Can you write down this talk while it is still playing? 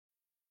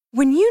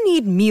When you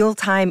need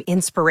mealtime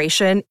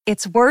inspiration,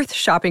 it's worth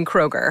shopping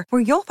Kroger,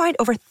 where you'll find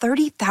over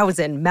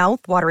 30,000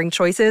 mouth-watering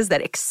choices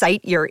that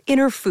excite your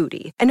inner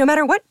foodie. And no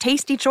matter what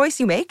tasty choice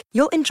you make,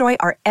 you'll enjoy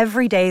our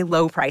everyday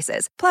low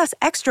prices, plus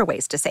extra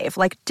ways to save,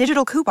 like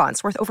digital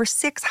coupons worth over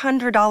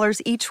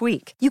 $600 each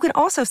week. You can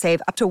also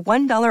save up to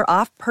 $1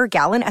 off per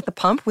gallon at the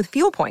pump with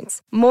fuel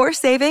points. More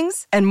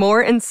savings and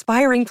more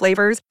inspiring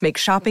flavors make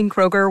shopping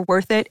Kroger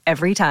worth it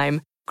every time.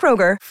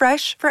 Kroger,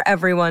 fresh for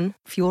everyone.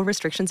 Fuel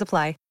restrictions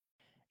apply.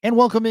 And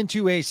welcome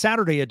into a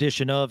Saturday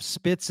edition of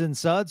Spits and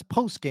Suds,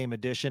 post-game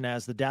edition,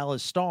 as the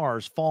Dallas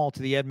Stars fall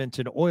to the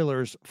Edmonton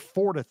Oilers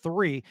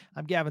 4-3.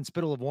 I'm Gavin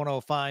Spittle of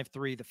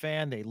 105.3 The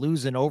Fan. They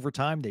lose in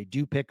overtime. They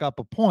do pick up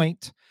a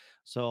point,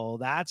 so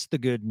that's the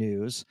good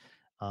news.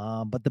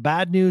 But the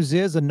bad news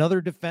is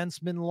another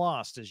defenseman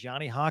lost, as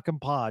Jani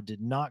Hakanpää did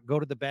not go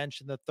to the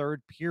bench in the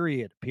third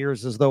period.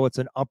 Appears as though it's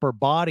an upper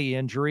body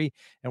injury,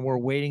 and we're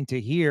waiting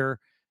to hear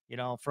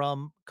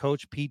from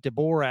Coach Pete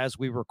DeBoer as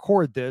we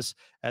record this,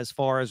 as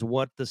far as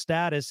what the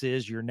status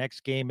is. Your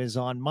next game is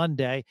on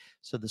Monday,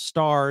 so the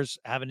Stars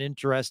have an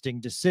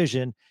interesting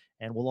decision,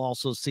 and we'll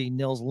also see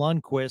Nils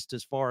Lundkvist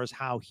as far as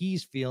how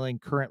he's feeling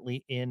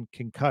currently in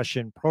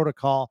concussion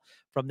protocol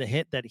from the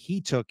hit that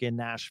he took in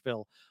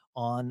Nashville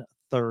on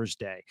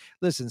Thursday.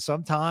 Listen,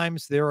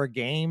 sometimes there are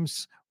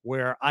games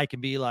where I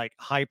can be like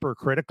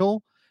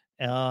hypercritical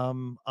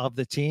of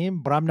the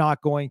team, but I'm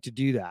not going to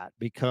do that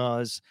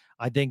because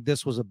I think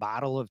this was a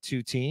battle of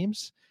two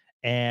teams,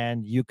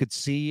 and you could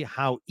see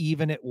how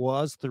even it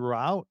was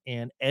throughout.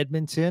 And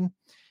Edmonton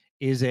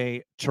is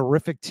a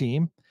terrific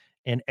team,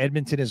 and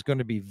Edmonton is going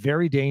to be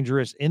very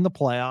dangerous in the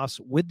playoffs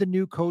with the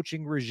new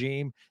coaching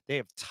regime. They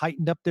have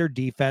tightened up their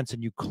defense,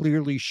 and you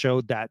clearly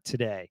showed that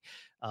today.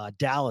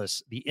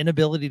 Dallas, the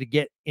inability to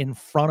get in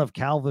front of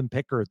Calvin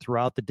Pickard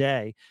throughout the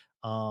day,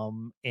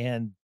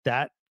 and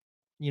that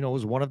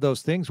was one of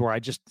those things where I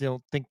just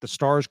don't think the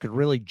Stars could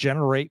really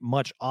generate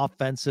much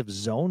offensive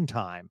zone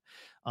time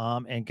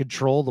and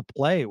control the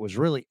play. It was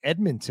really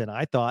Edmonton,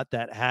 I thought,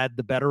 that had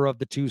the better of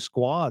the two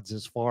squads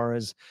as far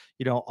as,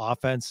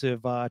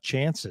 offensive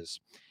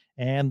chances.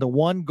 And the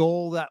one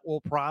goal that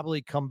will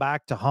probably come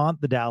back to haunt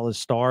the Dallas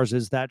Stars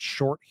is that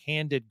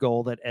shorthanded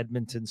goal that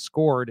Edmonton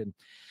scored. And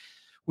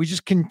we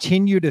just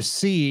continue to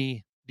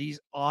see these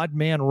odd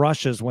man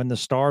rushes when the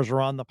Stars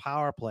are on the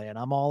power play. And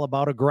I'm all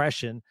about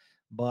aggression.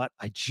 But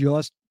I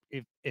just,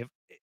 if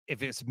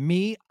it's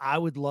me, I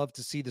would love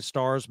to see the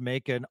Stars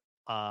make an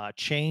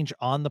change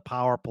on the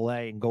power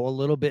play and go a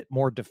little bit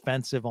more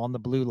defensive on the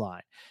blue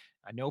line.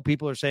 I know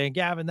people are saying,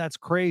 Gavin, that's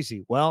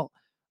crazy. Well,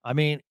 I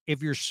mean,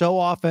 if you're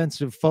so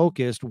offensive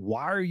focused,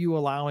 why are you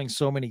allowing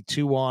so many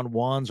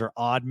 2-on-1s or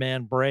odd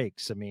man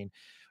breaks? I mean,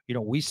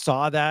 we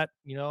saw that,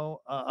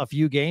 a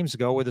few games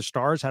ago where the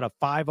Stars had a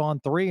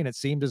 5-on-3, and it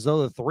seemed as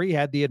though the 3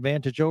 had the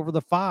advantage over the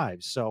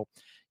 5. So,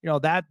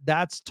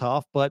 that's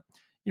tough. But,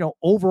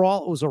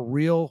 overall, it was a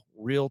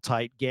real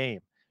tight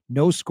game.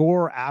 No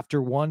score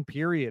after one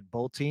period.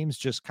 Both teams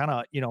just kind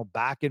of,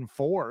 back and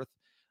forth.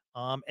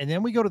 And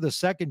then we go to the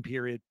second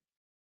period,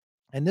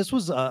 and this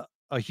was a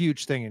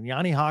huge thing. And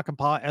Jani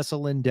Hakanpää, Esa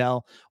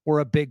Lindell were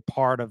a big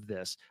part of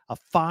this. A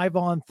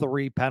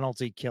 5-on-3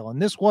 penalty kill.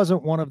 And this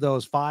wasn't one of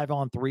those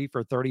 5-on-3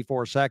 for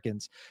 34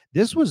 seconds.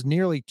 This was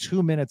nearly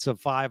 2 minutes of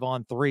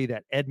 5-on-3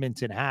 that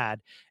Edmonton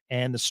had.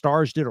 And the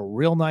Stars did a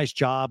real nice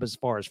job as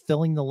far as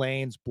filling the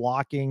lanes,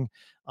 blocking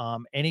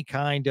any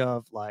kind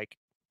of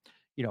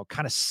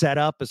kind of set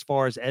up as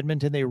far as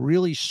Edmonton. They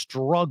really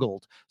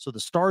struggled. So the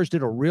Stars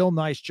did a real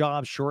nice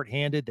job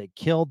shorthanded. They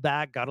killed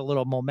that, got a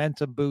little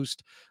momentum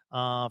boost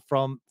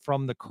from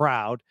the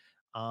crowd.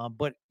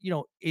 But,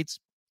 it's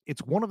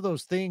one of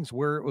those things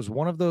where it was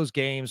one of those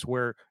games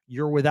where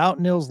you're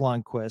without Nils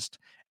Lundkvist,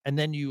 and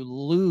then you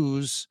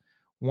lose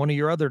one of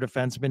your other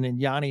defensemen in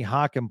Jani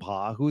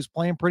Hakanpää, who's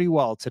playing pretty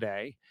well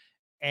today.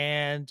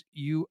 And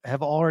you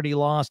have already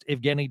lost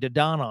Evgeny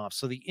Dadonov.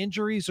 So the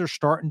injuries are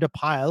starting to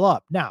pile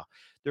up. Now,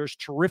 there's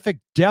terrific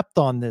depth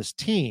on this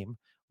team,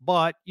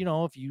 but,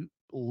 if you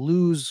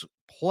lose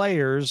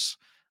players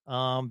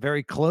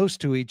very close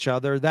to each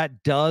other,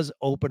 that does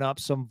open up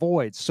some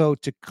voids. So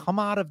to come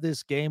out of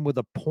this game with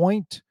a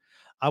point,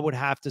 I would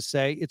have to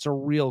say it's a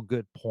real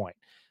good point.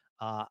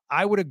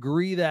 I would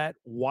agree that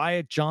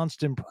Wyatt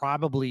Johnston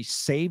probably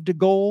saved a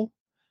goal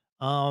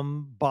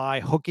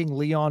by hooking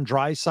Leon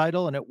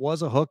Draisaitl, and it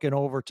was a hook in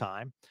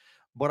overtime.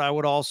 But I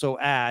would also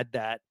add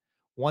that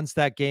once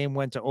that game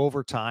went to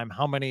overtime,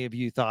 how many of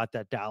you thought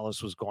that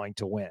Dallas was going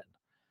to win?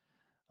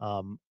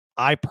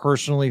 I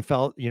personally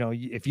felt,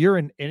 if you're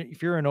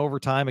in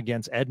overtime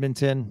against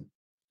Edmonton,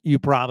 you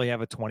probably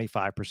have a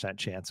 25%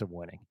 chance of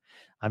winning.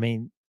 I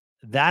mean,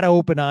 that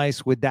open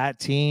ice with that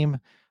team,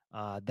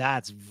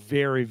 that's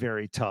very,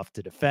 very tough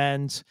to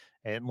defend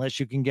unless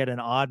you can get an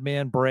odd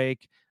man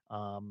break.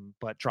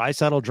 But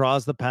Draisaitl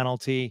draws the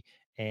penalty,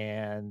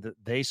 and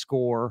they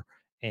score,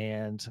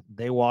 and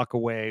they walk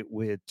away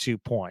with 2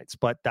 points.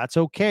 But that's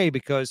okay,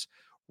 because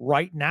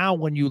right now,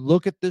 when you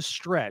look at this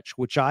stretch,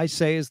 which I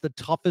say is the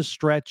toughest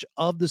stretch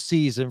of the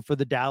season for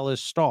the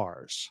Dallas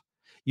Stars,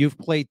 You've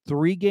played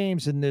 3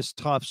 games in this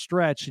tough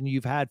stretch, and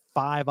you've had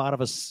 5 out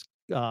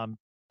of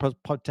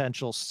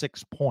potential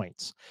 6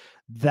 points.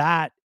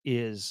 That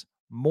is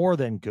more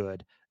than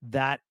good.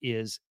 That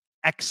is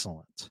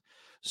excellent.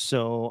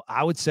 So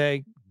I would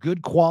say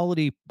good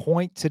quality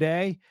point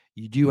today.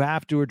 You do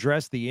have to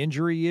address the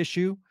injury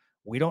issue.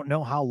 We don't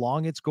know how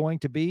long it's going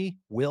to be.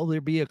 Will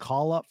there be a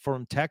call up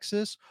from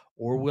Texas,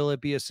 or will it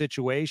be a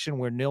situation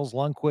where Nils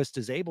Lundqvist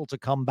is able to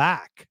come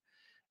back?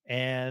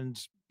 And,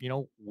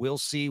 we'll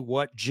see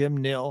what Jim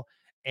Nill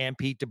and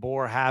Pete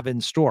DeBoer have in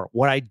store.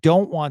 What I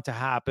don't want to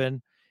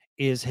happen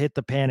is hit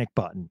the panic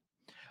button.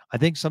 I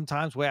think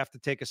sometimes we have to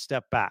take a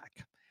step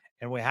back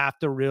and we have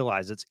to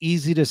realize it's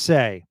easy to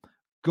say,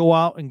 go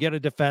out and get a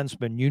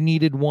defenseman. You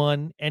needed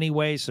one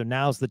anyway, so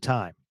now's the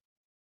time.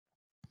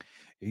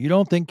 You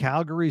don't think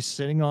Calgary's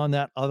sitting on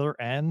that other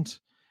end?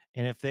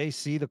 And if they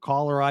see the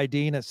caller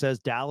ID and it says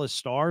Dallas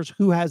Stars,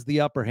 who has the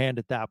upper hand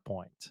at that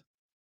point?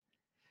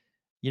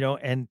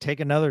 And take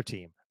another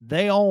team.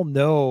 They all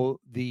know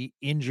the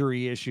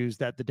injury issues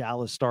that the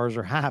Dallas Stars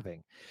are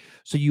having.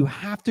 So you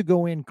have to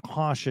go in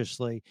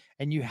cautiously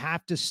and you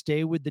have to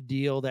stay with the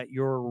deal that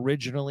you're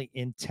originally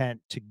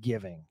intent to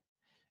giving,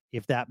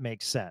 if that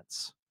makes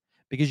sense.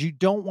 Because you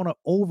don't want to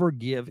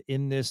overgive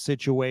in this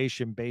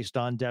situation based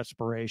on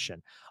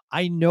desperation.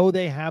 I know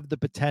they have the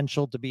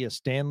potential to be a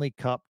Stanley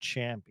Cup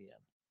champion,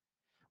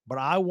 but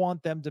I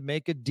want them to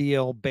make a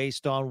deal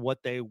based on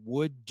what they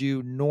would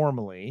do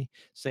normally.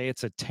 Say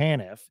it's a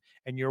TANF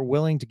and you're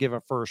willing to give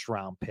a first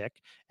round pick,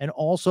 and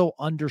also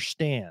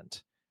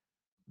understand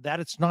that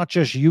it's not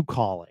just you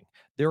calling.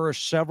 There are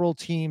several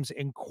teams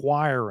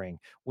inquiring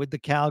with the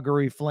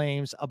Calgary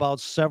Flames about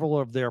several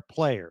of their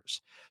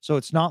players. So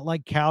it's not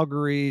like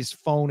Calgary's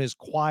phone is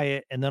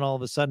quiet and then all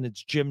of a sudden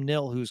it's Jim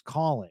Nill who's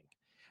calling.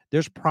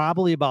 There's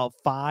probably about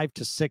 5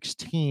 to 6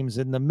 teams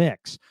in the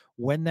mix.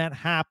 When that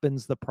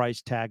happens, the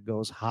price tag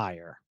goes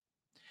higher.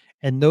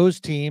 And those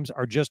teams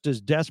are just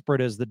as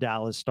desperate as the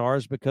Dallas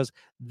Stars because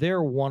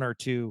they're 1 or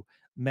 2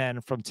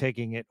 men from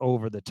taking it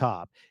over the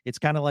top. It's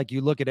kind of like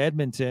you look at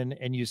Edmonton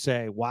and you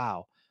say,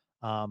 wow,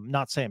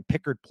 not saying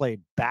Pickard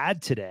played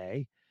bad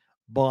today,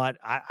 but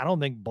I don't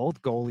think both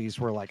goalies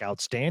were like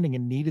outstanding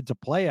and needed to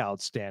play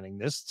outstanding.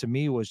 This to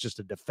me was just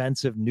a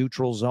defensive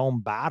neutral zone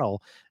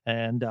battle.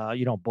 And,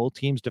 both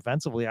teams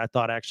defensively, I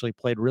thought actually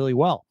played really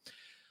well.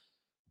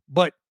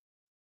 But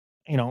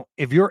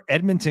if you're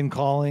Edmonton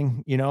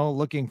calling,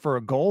 looking for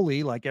a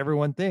goalie, like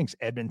everyone thinks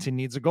Edmonton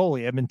needs a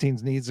goalie, Edmonton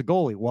needs a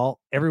goalie. Well,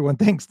 everyone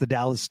thinks the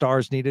Dallas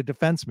Stars need a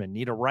defenseman,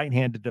 need a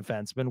right-handed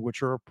defenseman,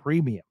 which are a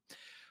premium.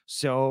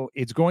 So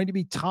it's going to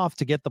be tough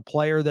to get the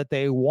player that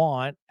they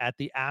want at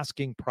the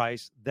asking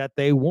price that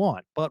they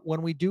want. But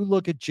when we do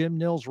look at Jim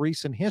Nill's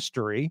recent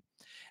history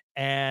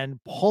and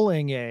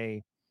pulling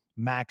a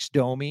Max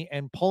Domi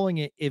and pulling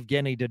it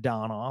Evgeny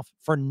Dadonov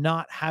for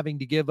not having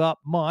to give up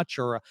much,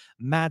 or a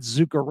Matt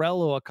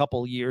Zuccarello a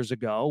couple years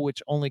ago,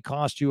 which only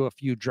cost you a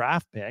few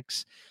draft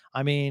picks.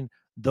 I mean,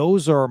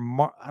 those are,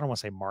 I don't want to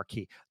say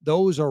marquee.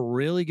 Those are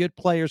really good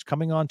players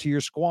coming onto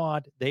your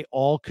squad. They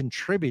all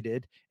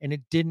contributed and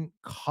it didn't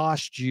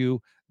cost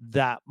you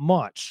that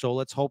much. So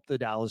let's hope the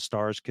Dallas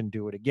Stars can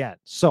do it again.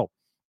 So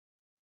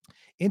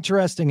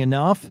interesting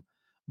enough,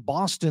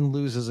 Boston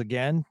loses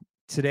again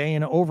today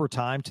in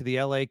overtime to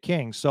the LA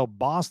Kings. So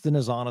Boston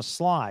is on a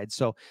slide.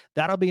 So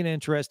that'll be an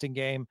interesting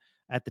game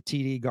at the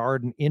TD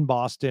Garden in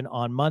Boston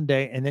on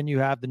Monday. And then you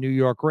have the New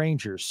York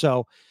Rangers.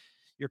 So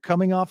you're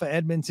coming off of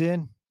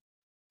Edmonton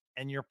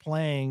and you're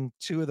playing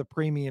 2 of the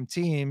premium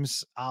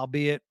teams,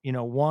 albeit,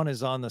 one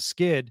is on the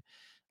skid,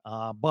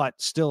 but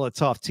still a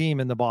tough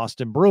team in the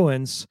Boston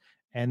Bruins.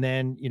 And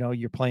then,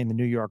 you're playing the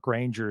New York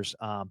Rangers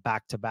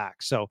back to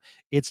back. So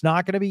it's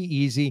not going to be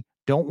easy.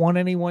 Don't want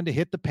anyone to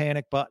hit the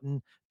panic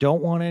button.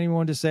 Don't want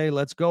anyone to say,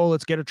 let's go,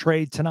 let's get a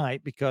trade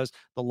tonight, because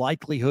the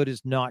likelihood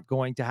is not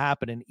going to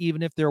happen. And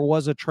even if there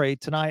was a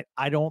trade tonight,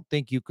 I don't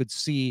think you could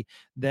see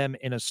them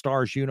in a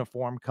Stars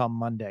uniform come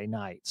Monday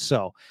night.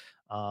 So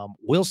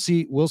we'll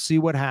see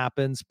what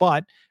happens.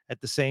 But at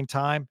the same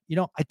time,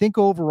 I think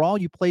overall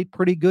you played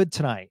pretty good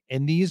tonight.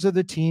 And these are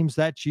the teams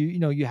that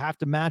you have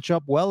to match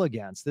up well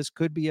against. This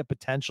could be a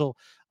potential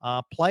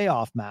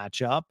playoff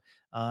matchup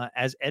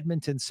as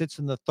Edmonton sits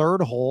in the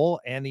 3rd hole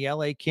and the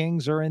LA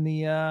Kings are in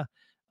the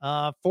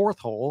 4th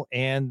hole,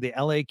 and the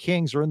LA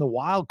Kings are in the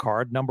wild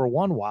card, number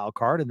 1 wild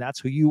card, and that's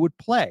who you would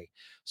play.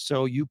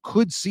 So you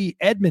could see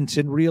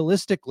Edmonton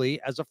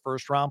realistically as a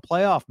first round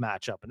playoff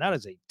matchup. And that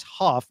is a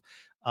tough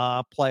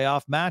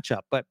playoff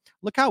matchup. But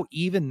look how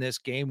even this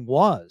game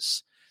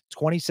was.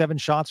 27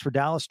 shots for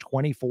Dallas,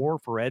 24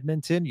 for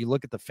Edmonton. You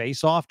look at the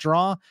face-off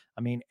draw.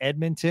 I mean,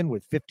 Edmonton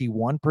with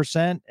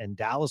 51% and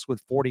Dallas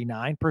with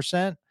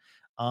 49%.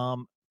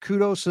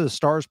 Kudos to the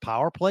Stars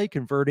power play,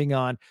 converting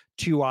on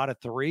 2 out of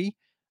 3.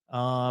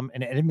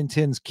 And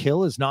Edmonton's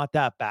kill is not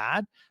that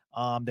bad.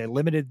 They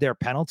limited their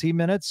penalty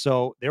minutes,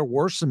 so there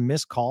were some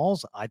missed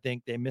calls. I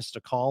think they missed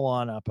a call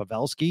on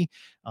Pavelski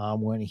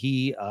when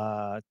he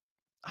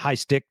high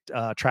stick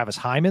Travis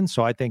Hyman.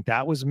 So I think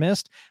that was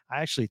missed.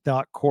 I actually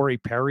thought Corey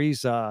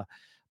Perry's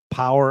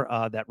power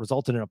that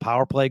resulted in a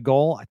power play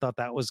goal. I thought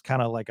that was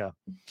kind of like a,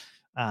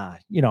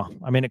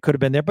 it could have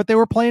been there, but they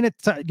were playing it,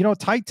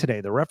 tight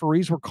today. The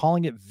referees were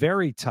calling it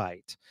very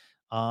tight.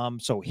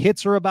 So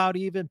hits are about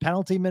even,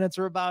 penalty minutes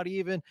are about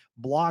even,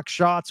 block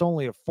shots,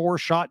 only a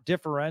 4-shot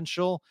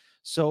differential.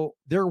 So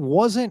there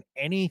wasn't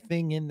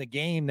anything in the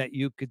game that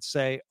you could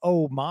say,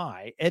 oh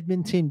my,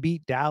 Edmonton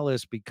beat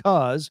Dallas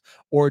because,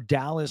 or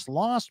Dallas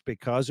lost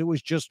because. It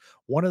was just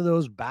one of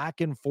those back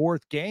and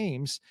forth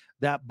games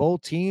that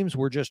both teams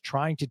were just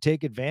trying to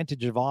take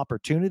advantage of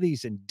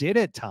opportunities and did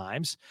at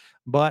times.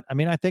 But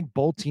I think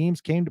both teams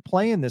came to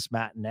play in this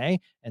matinee,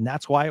 and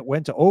that's why it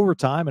went to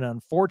overtime. And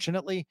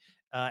unfortunately,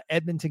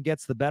 Edmonton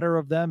gets the better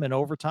of them in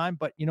overtime.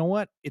 But you know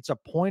what? It's a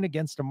point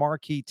against a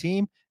marquee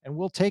team, and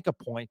we'll take a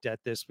point at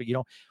this. But,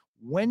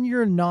 when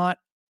you're not,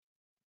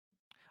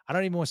 I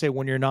don't even want to say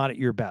when you're not at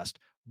your best,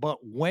 but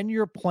when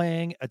you're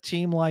playing a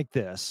team like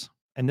this,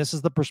 and this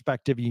is the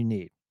perspective you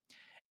need,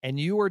 and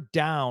you are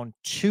down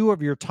 2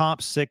 of your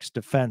top 6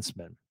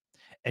 defensemen,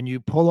 and you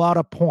pull out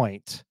a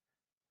point,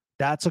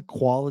 that's a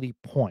quality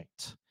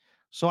point.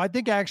 So I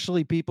think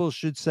actually people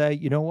should say,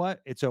 you know what,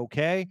 it's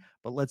okay,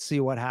 but let's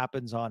see what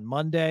happens on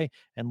Monday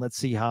and let's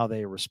see how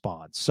they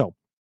respond. So,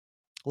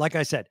 like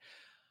I said,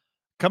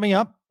 coming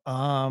up,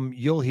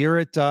 you'll hear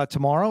it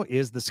tomorrow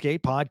is the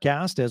Skate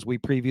Podcast as we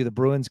preview the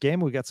Bruins game.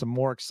 We got some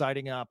more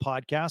exciting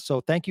podcasts. So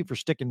thank you for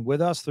sticking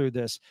with us through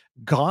this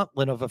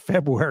gauntlet of a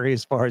February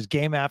as far as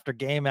game after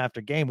game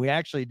after game. We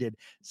actually did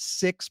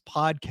 6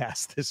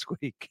 podcasts this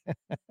week.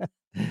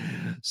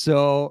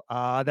 So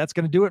that's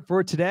going to do it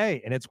for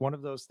today. And it's one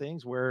of those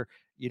things where,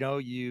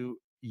 you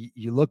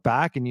look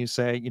back and you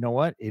say, you know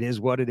what, it is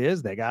what it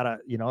is. They got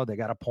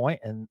a point,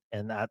 and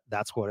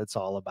that's what it's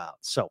all about.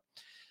 So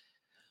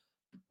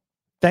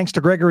thanks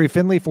to Gregory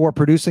Finley for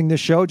producing this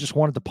show. Just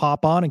wanted to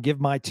pop on and give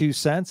my 2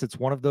 cents. It's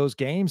one of those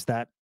games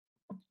that,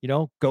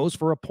 goes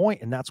for a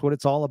point, and that's what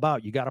it's all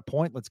about. You got a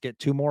point. Let's get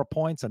 2 more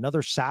points.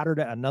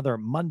 Another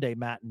Monday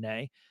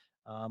matinee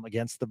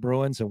against the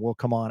Bruins, and we'll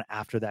come on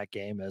after that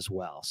game as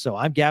well. So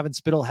I'm Gavin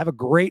Spittle. Have a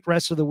great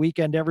rest of the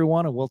weekend,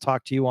 everyone, and we'll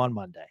talk to you on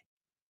Monday.